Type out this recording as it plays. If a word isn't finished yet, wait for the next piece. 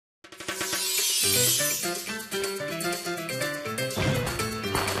In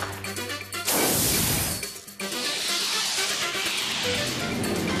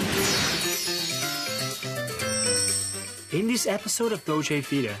this episode of Dolce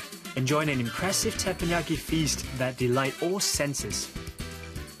Vita, enjoy an impressive teppanyaki feast that delight all senses.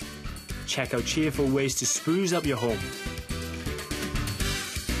 Check out cheerful ways to spruce up your home.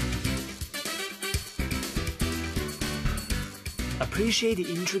 Appreciate the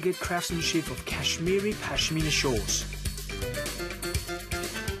intricate craftsmanship of Kashmiri Pashmina shawls.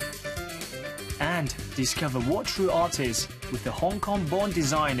 And discover what true art is with the Hong Kong-born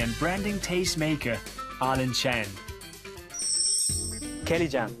design and branding tastemaker, Mainland China. ケリー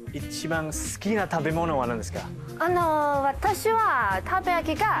ちゃん、一番好きな食べ物は何ですか？私はたこ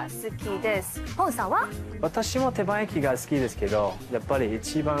焼きが好きです。本さんは？私も手羽焼きが好きですけど、やっぱり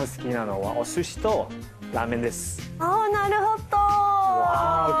一番好きなのはお寿司とラーメンです。なるほど。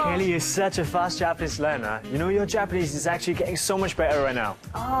Wow, Kelly is such a fast Japanese learner. You know, your Japanese is actually getting so much better right now.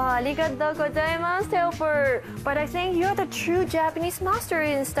 ありがとうございます、Telfer. But I think you're the true Japanese master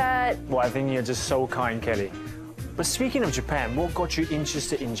instead. Well, I think you're just so kind, Kelly. But speaking of Japan, what got you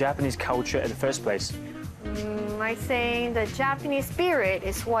interested in Japanese culture in the first place? I think the Japanese spirit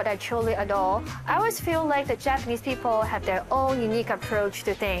is what I truly adore. I always feel like the Japanese people have their own unique approach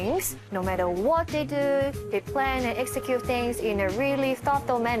to things. No matter what they do, they plan and execute things in a really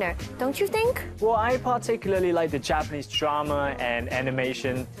thoughtful manner. Don't you think? Well, I particularly like the Japanese drama and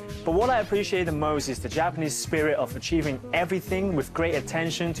animation. But what I appreciate the most is the Japanese spirit of achieving everything with great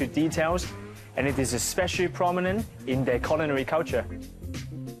attention to details. And it is especially prominent in their culinary culture.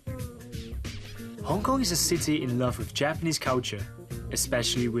 Hong Kong is a city in love with Japanese culture,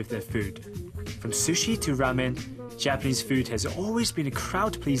 especially with their food. From sushi to ramen, Japanese food has always been a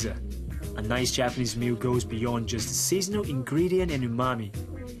crowd pleaser. A nice Japanese meal goes beyond just the seasonal ingredient and umami.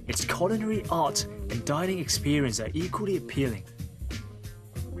 Its culinary art and dining experience are equally appealing.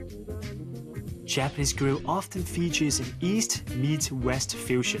 Japanese grill often features an East meets West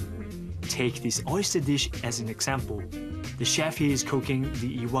fusion. Take this oyster dish as an example. The chef here is cooking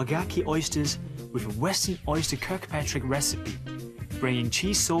the iwagaki oysters with a Western oyster Kirkpatrick recipe, bringing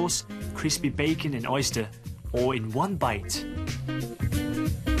cheese sauce, crispy bacon and oyster, all in one bite.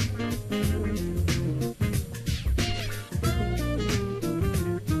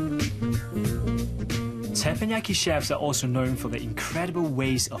 Teppanyaki chefs are also known for their incredible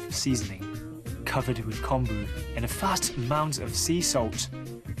ways of seasoning. Covered with kombu and a vast amount of sea salt,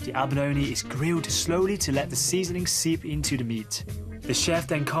 the abalone is grilled slowly to let the seasoning seep into the meat. The chef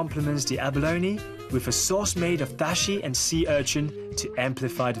then complements the abalone with a sauce made of dashi and sea urchin to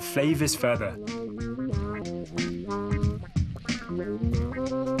amplify the flavors further.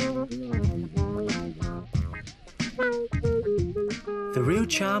 The real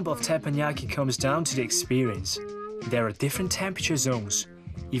charm of teppanyaki comes down to the experience. There are different temperature zones,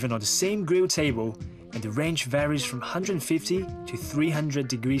 even on the same grill table, and the range varies from 150 to 300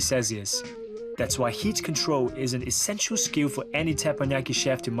 degrees Celsius. That's why heat control is an essential skill for any teppanyaki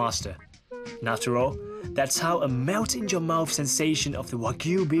chef to master. And after all, that's how a melt-in-your-mouth sensation of the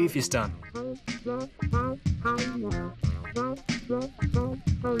Wagyu beef is done.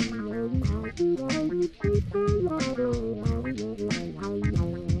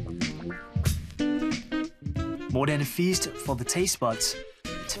 More than a feast for the taste buds,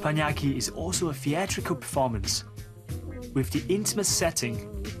 teppanyaki is also a theatrical performance. With the intimate setting,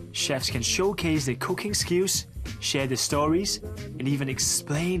 chefs can showcase their cooking skills, share their stories, and even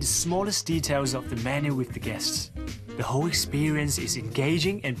explain the smallest details of the menu with the guests. The whole experience is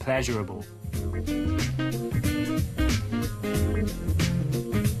engaging and pleasurable.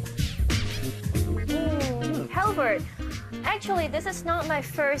 Halbert, actually, this is not my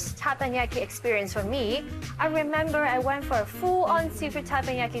first teppanyaki experience for me. I remember I went for a full-on seafood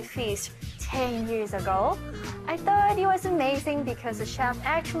teppanyaki feast 10 years ago. I thought it was amazing because the chef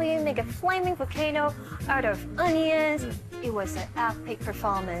actually made a flaming volcano out of onions. It was an epic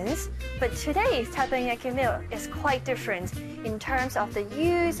performance. But today's teppanyaki meal is quite different in terms of the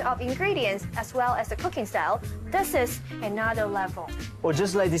use of ingredients as well as the cooking style. This is another level. Well,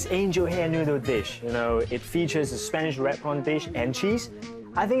 just like this angel hair noodle dish, you know, it features a Spanish red prawn dish and cheese.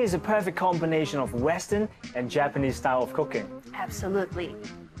 I think it's a perfect combination of Western and Japanese style of cooking. Absolutely.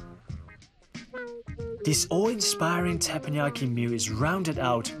 This awe-inspiring teppanyaki meal is rounded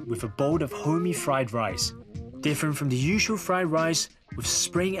out with a bowl of homey fried rice. Different from the usual fried rice with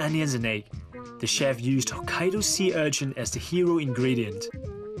spring onions and egg, the chef used Hokkaido sea urchin as the hero ingredient.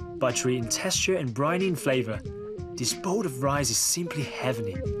 Buttery in texture and briny in flavor, this bowl of rice is simply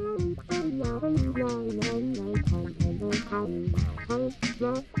heavenly.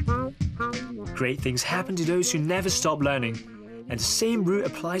 Great things happen to those who never stop learning, and the same rule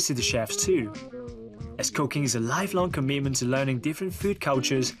applies to the chefs too, as cooking is a lifelong commitment to learning different food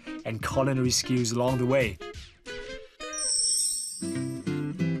cultures and culinary skills along the way.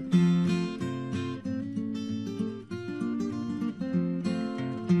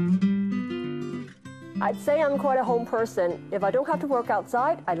 I'd say I'm quite a home person. If I don't have to work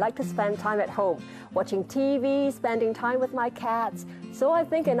outside, I'd like to spend time at home, watching TV, spending time with my cats. So I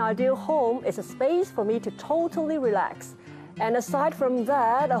think an ideal home is a space for me to totally relax. And aside from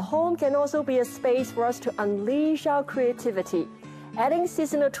that, a home can also be a space for us to unleash our creativity. Adding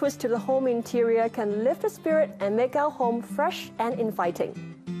seasonal twist to the home interior can lift the spirit and make our home fresh and inviting.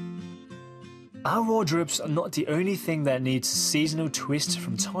 Our wardrobes are not the only thing that needs a seasonal twist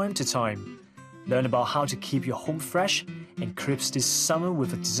from time to time. Learn about how to keep your home fresh and crisp this summer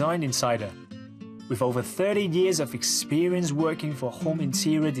with a Design Insider. With over 30 years of experience working for home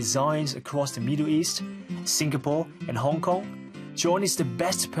interior designs across the Middle East, Singapore and Hong Kong, John is the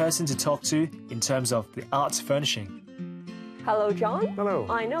best person to talk to in terms of the art furnishing. Hello, John. Hello.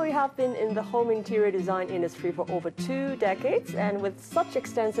 I know you have been in the home interior design industry for over 2 decades, and with such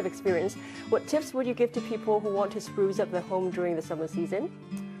extensive experience, what tips would you give to people who want to spruce up their home during the summer season?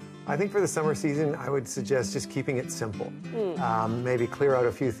 I think for the summer season, I would suggest just keeping it simple. Maybe clear out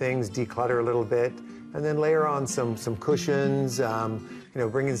a few things, declutter a little bit, and then layer on some cushions,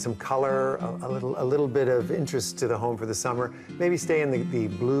 bring in some color, a little bit of interest to the home for the summer. Maybe stay in the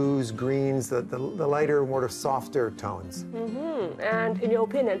blues, greens, the lighter, more softer tones. And in your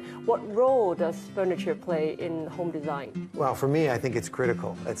opinion, what role does furniture play in home design? Well, for me, I think it's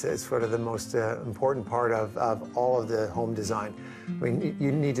critical. It's sort of the most important part of all of the home design. I mean,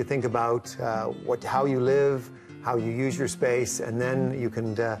 you need to think about how you live, how you use your space, and then you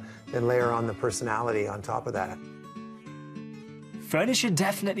can then layer on the personality on top of that. Furniture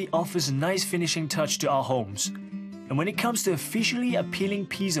definitely offers a nice finishing touch to our homes. And when it comes to a visually appealing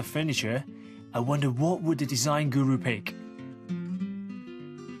piece of furniture, I wonder what would the design guru pick?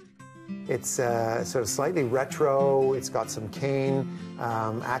 It's sort of slightly retro, it's got some cane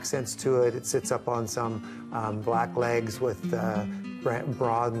accents to it, it sits up on some black legs with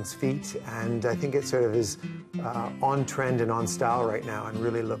bronze feet, and I think it sort of is on trend and on style right now and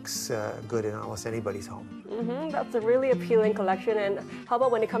really looks good in almost anybody's home. That's a really appealing collection. And how about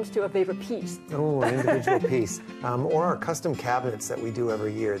when it comes to a favorite piece? Oh, an individual piece. Or our custom cabinets that we do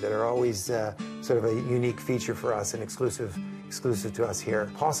every year that are always sort of a unique feature for us and exclusive to us here.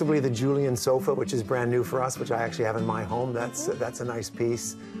 Possibly the Julian sofa, which is brand new for us, which I actually have in my home. That's a nice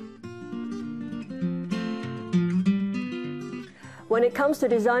piece. When it comes to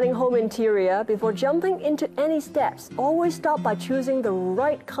designing home interior, before jumping into any steps, always start by choosing the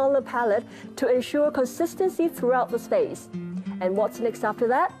right color palette to ensure consistency throughout the space. And what's next after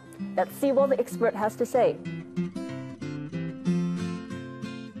that? Let's see what the expert has to say.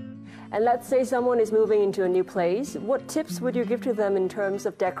 And let's say someone is moving into a new place. What tips would you give to them in terms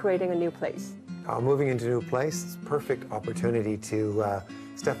of decorating a new place? Moving into a new place is a perfect opportunity to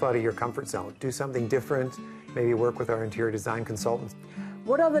step out of your comfort zone. Do something different. Maybe work with our interior design consultants.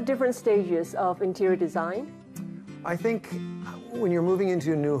 What are the different stages of interior design? I think when you're moving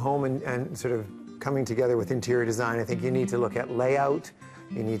into a new home and sort of coming together with interior design, I think you need to look at layout,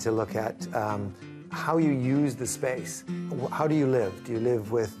 you need to look at how you use the space. How do you live? Do you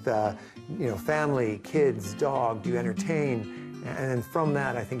live with family, kids, dog? Do you entertain? And from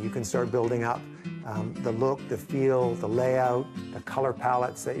that, I think you can start building up the look, the feel, the layout, the color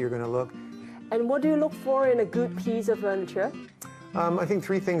palettes that you're going to look. And what do you look for in a good piece of furniture? I think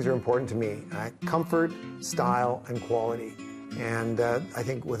 3 things are important to me. Comfort, style, and quality. And I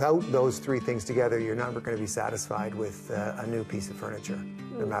think without those 3 things together, you're never going to be satisfied with a new piece of furniture,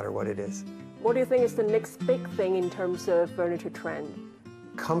 no matter what it is. What do you think is the next big thing in terms of furniture trend?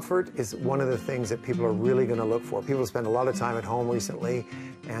 Comfort is one of the things that people are really going to look for. People spend a lot of time at home recently,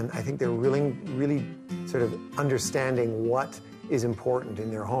 and I think they're really sort of understanding what is important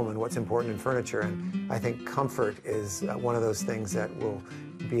in their home and what's important in furniture. And I think comfort is one of those things that will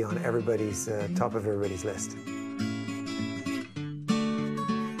be on everybody's top of everybody's list.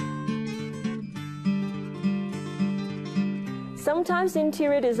 Sometimes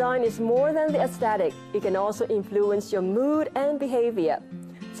interior design is more than the aesthetic. It can also influence your mood and behavior.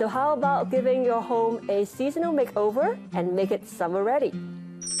 So how about giving your home a seasonal makeover and make it summer ready?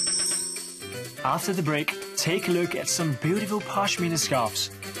 After the break, take a look at some beautiful pashmina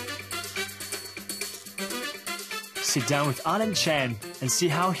scarves. Sit down with Alan Chan and see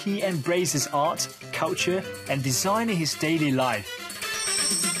how he embraces art, culture, and design in his daily life.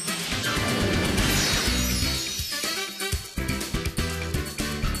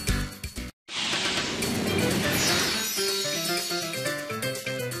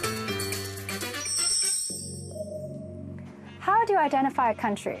 identify a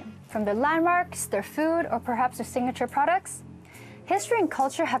country? From their landmarks, their food, or perhaps their signature products? History and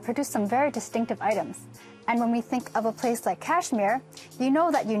culture have produced some very distinctive items. And when we think of a place like Kashmir, you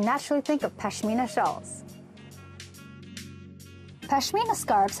know that you naturally think of pashmina shawls. Pashmina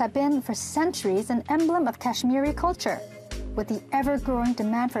scarves have been for centuries an emblem of Kashmiri culture. With the ever-growing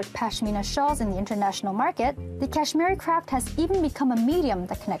demand for pashmina shawls in the international market, the Kashmiri craft has even become a medium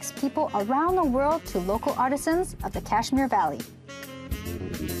that connects people around the world to local artisans of the Kashmir Valley.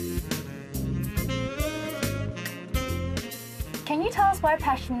 Can you tell us why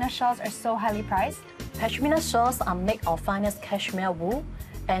pashmina shawls are so highly priced? Pashmina shawls are made of finest cashmere wool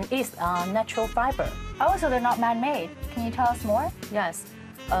and is a natural fiber. Oh, so they're not man-made. Can you tell us more? Yes.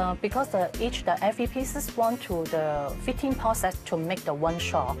 Because every pieces want to the fitting process to make the one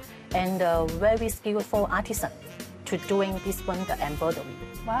shawl, and very skillful artisan to doing this one the embroidery.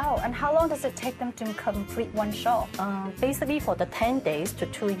 Wow, and how long does it take them to complete one shawl? Basically for the 10 days to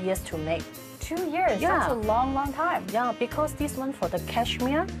 2 years to make. 2 years? Yeah. That's a long, long time. Yeah, because this one for the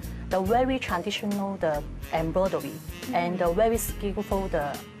cashmere, the very traditional the embroidery, and the very skillful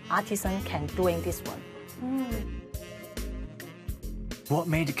the artisan can doing this one. What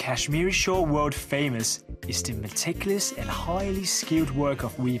made the Kashmiri shawl world famous is the meticulous and highly skilled work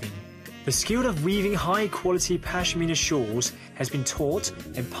of weaving. The skill of weaving high-quality pashmina shawls has been taught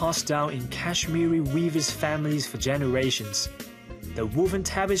and passed down in Kashmiri weavers' families for generations. The woven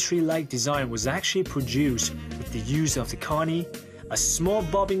tapestry-like design was actually produced with the use of the kani, a small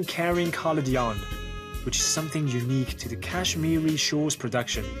bobbin-carrying colored yarn, which is something unique to the Kashmiri shawls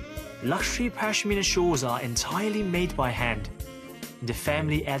production. Luxury pashmina shawls are entirely made by hand. In the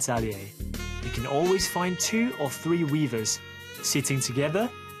family atelier, you can always find 2 or 3 weavers sitting together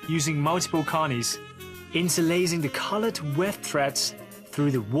using multiple kanis, interlacing the colored weft threads through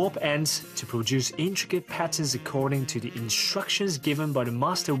the warp ends to produce intricate patterns according to the instructions given by the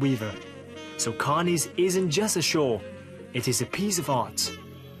master weaver. So kanis isn't just a shawl, it is a piece of art.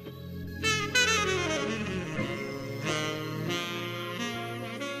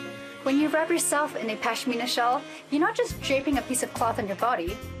 When you wrap yourself in a pashmina shawl, you're not just draping a piece of cloth on your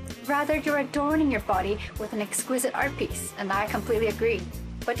body. Rather, you're adorning your body with an exquisite art piece, and I completely agree.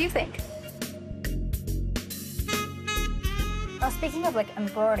 What do you think? Speaking of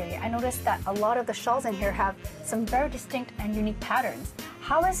embroidery, I noticed that a lot of the shawls in here have some very distinct and unique patterns.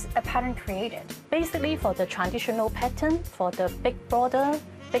 How is a pattern created? Basically for the traditional pattern, for the big border,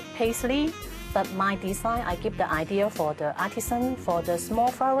 big paisley, but my design, I give the idea for the artisan, for the small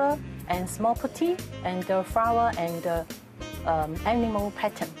flower and small putti, and the flower and the animal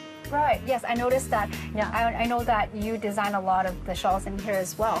pattern. Right, yes, I noticed that. Yeah, I know that you design a lot of the shawls in here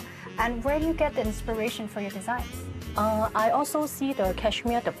as well. And where do you get the inspiration for your designs? I also see the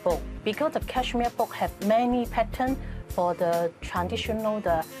cashmere, the book, because the cashmere book have many patterns for the traditional,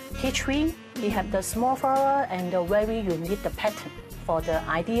 the history. We have the small flower and the very unique the pattern for the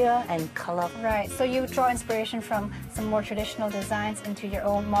idea and color. Right, so you draw inspiration from some more traditional designs into your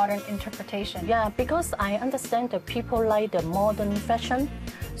own modern interpretation. Yeah, because I understand that people like the modern fashion,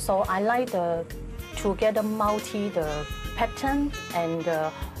 so I like the together the pattern and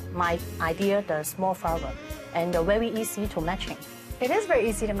my idea, the small flower, and very easy to matching. It is very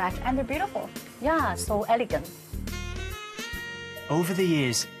easy to match, and they're beautiful. Yeah, so elegant. Over the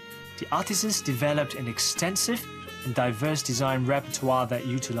years, the artisans developed an extensive and diverse design repertoire that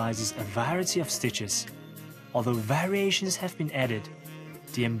utilizes a variety of stitches. Although variations have been added,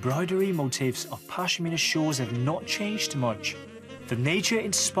 the embroidery motifs of pashmina shawls have not changed much. The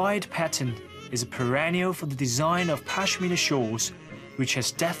nature-inspired pattern is a perennial for the design of pashmina shawls, which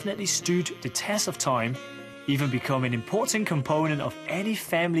has definitely stood the test of time, even become an important component of any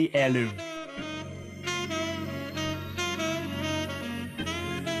family heirloom.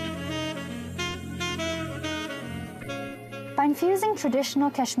 By infusing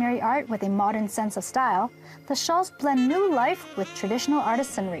traditional Kashmiri art with a modern sense of style, the shawls blend new life with traditional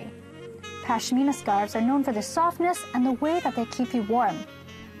artisanry. Pashmina scarves are known for their softness and the way that they keep you warm.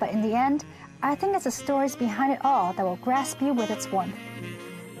 But in the end, I think it's the stories behind it all that will grasp you with its warmth.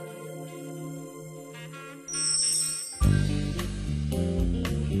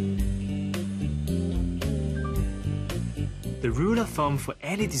 The rule of thumb for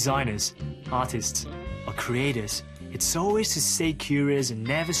any designers, artists, or creators, it's always to stay curious and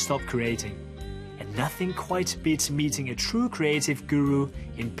never stop creating. And nothing quite beats meeting a true creative guru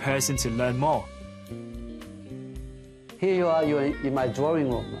in person to learn more. Here you are, you're in my drawing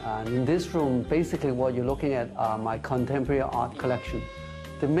room. And in this room, basically what you're looking at are my contemporary art collection.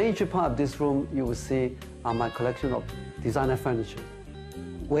 The major part of this room you will see are my collection of designer furniture.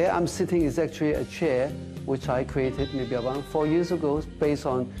 Where I'm sitting is actually a chair which I created maybe around 4 years ago based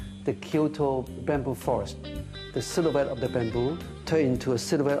on the Kyoto bamboo forest. The silhouette of the bamboo turned into a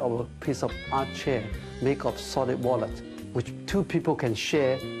silhouette of a piece of art chair made of solid walnut, which two people can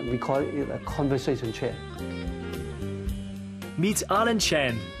share, and we call it a conversation chair. Meet Alan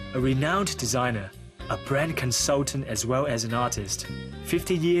Chen, a renowned designer, a brand consultant as well as an artist.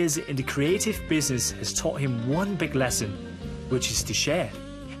 50 years in the creative business has taught him one big lesson, which is to share.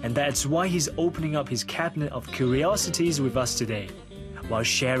 And that's why he's opening up his cabinet of curiosities with us today, while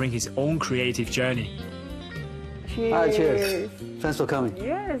sharing his own creative journey. Cheers. Hi, cheers. Thanks for coming.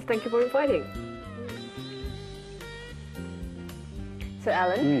 Yes, thank you for inviting. So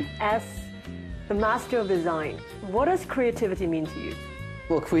Alan, as the master of design, what does creativity mean to you?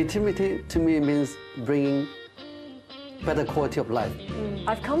 Well, creativity to me means bringing better quality of life.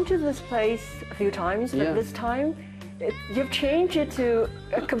 I've come to this place a few times, but this time you've changed it to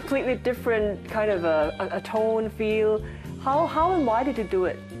a completely different kind of a tone, feel. How and why did you do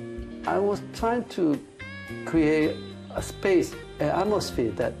it? I was trying to create a space, an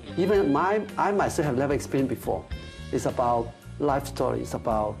atmosphere that even I myself have never experienced before. It's about life story, it's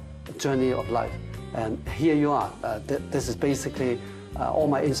about journey of life. And here you are. This is basically all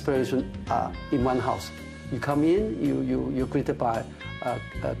my inspiration in one house. You come in, you're greeted by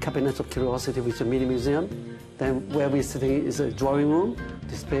a cabinet of curiosity, which is a mini museum. Then where we're sitting is a drawing room,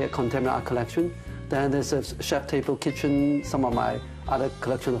 display a contemporary art collection. Then there's a chef table, kitchen, some of my other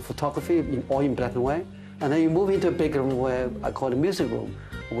collection of photography, all in black and white. And then you move into a big room where I call the music room,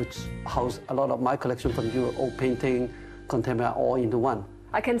 which houses a lot of my collection from Europe, old painting, contemporary, all into one.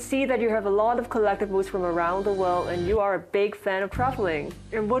 I can see that you have a lot of collectibles from around the world, and you are a big fan of traveling.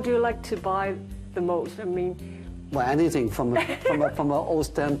 And what do you like to buy the most? I mean, well, anything from an old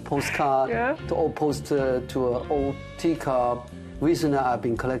stamp postcard to old poster to an old teacup. Recently, I've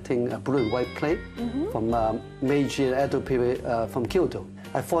been collecting a blue and white plate from Meiji and Edo period from Kyoto.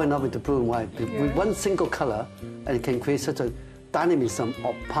 I fall in love with the blue and white with one single color, and it can create such a dynamism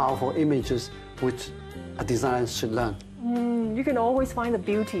of powerful images which a designer should learn. You can always find the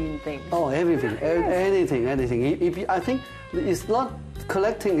beauty in things. Oh, everything, anything. I think it's not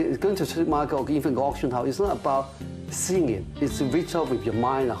collecting, going to street market or even go auction house. It's not about seeing it. It's to reach out with your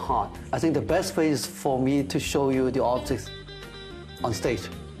mind and heart. I think the best way is for me to show you the objects on stage.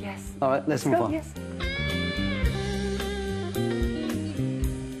 Yes. All right, let's move on. Yes.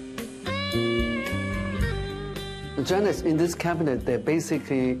 Janice, in this cabinet, they're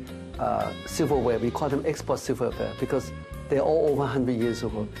basically silverware. We call them export silverware because they're all over 100 years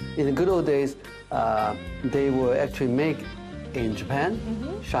old. In the good old days, they were actually made in Japan,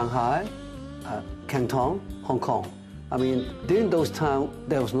 Shanghai, Canton, Hong Kong. I mean, during those times,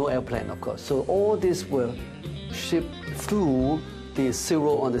 there was no airplane, of course. So all these were shipped through the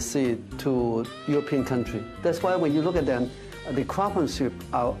Zero on the Sea to European country. That's why when you look at them, the craftsmanship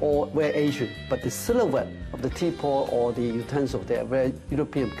are all very Asian, but the silhouette of the teapot or the utensil, they are very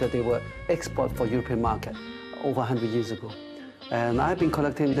European because they were export for European market over 100 years ago. And I've been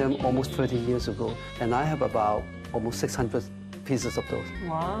collecting them almost 30 years ago, and I have about almost 600 pieces of those.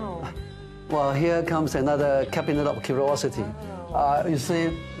 Wow. Well, here comes another cabinet of curiosity. You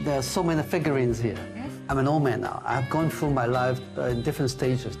see, there are so many figurines here. I'm an old man now. I've gone through my life in different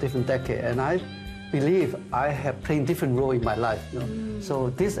stages, different decades, and I believe I have played different roles in my life. You know? So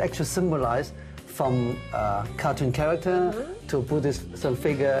this actually symbolizes from cartoon character to a Buddhist some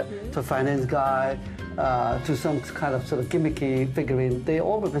figure to a finance guy to some kind of sort of gimmicky figurine. They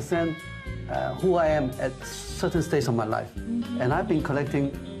all represent who I am at certain stage of my life. And I've been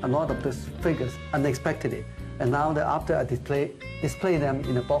collecting a lot of these figures unexpectedly. And now that after I display them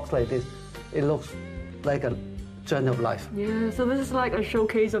in a box like this, it looks like a journey of life. Yeah, so this is like a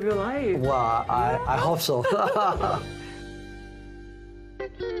showcase of your life. Wow, I hope so.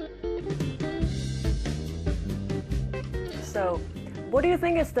 So, what do you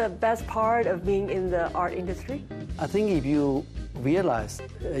think is the best part of being in the art industry? I think if you realize,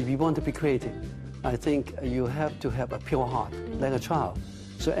 if you want to be creative, I think you have to have a pure heart, like a child.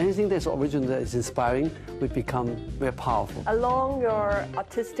 So anything that's original, that is inspiring, will become very powerful. Along your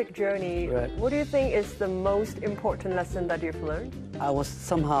artistic journey, what do you think is the most important lesson that you've learned? I was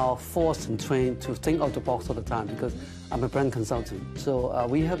somehow forced and trained to think out the box all the time because I'm a brand consultant. So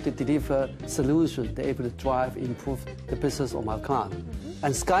we have to deliver solutions that are able to drive, improve the business of my client.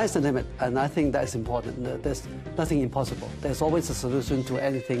 And sky's the limit, and I think that's important. There's nothing impossible. There's always a solution to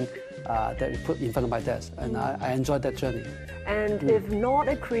anything that you put in front of my desk, and I enjoyed that journey. And if not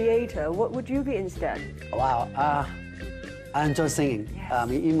a creator, what would you be instead? Wow, I enjoy singing.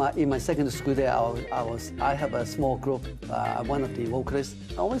 In my secondary school there, I have a small group, one of the vocalists.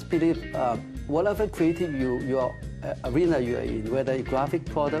 I always believe whatever creative your arena you are in, whether a graphic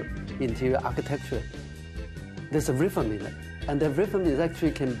product, interior architecture, there's a rhythm in it. And the rhythm is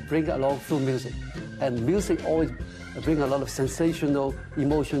actually can bring along through music. And music always brings a lot of sensational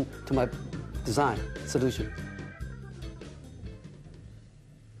emotion to my design solution.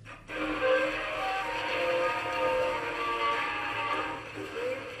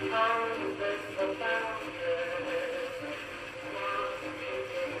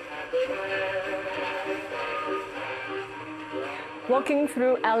 Walking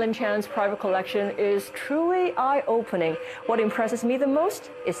through Alan Chan's private collection is truly eye-opening. What impresses me the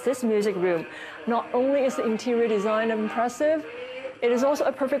most is this music room. Not only is the interior design impressive, it is also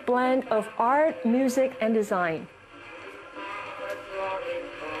a perfect blend of art, music, and design.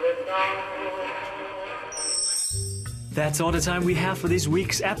 That's all the time we have for this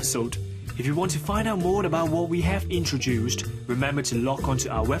week's episode. If you want to find out more about what we have introduced, remember to log on to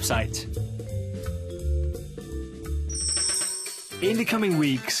our website. In the coming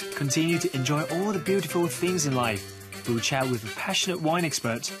weeks, continue to enjoy all the beautiful things in life. We'll chat with a passionate wine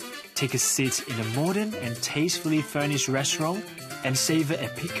expert, take a seat in a modern and tastefully furnished restaurant, and savor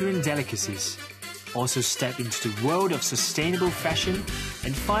Epicurean delicacies. Also step into the world of sustainable fashion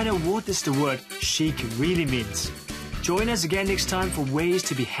and find out what does the word chic really means. Join us again next time for ways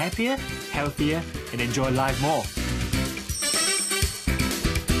to be happier, healthier, and enjoy life more.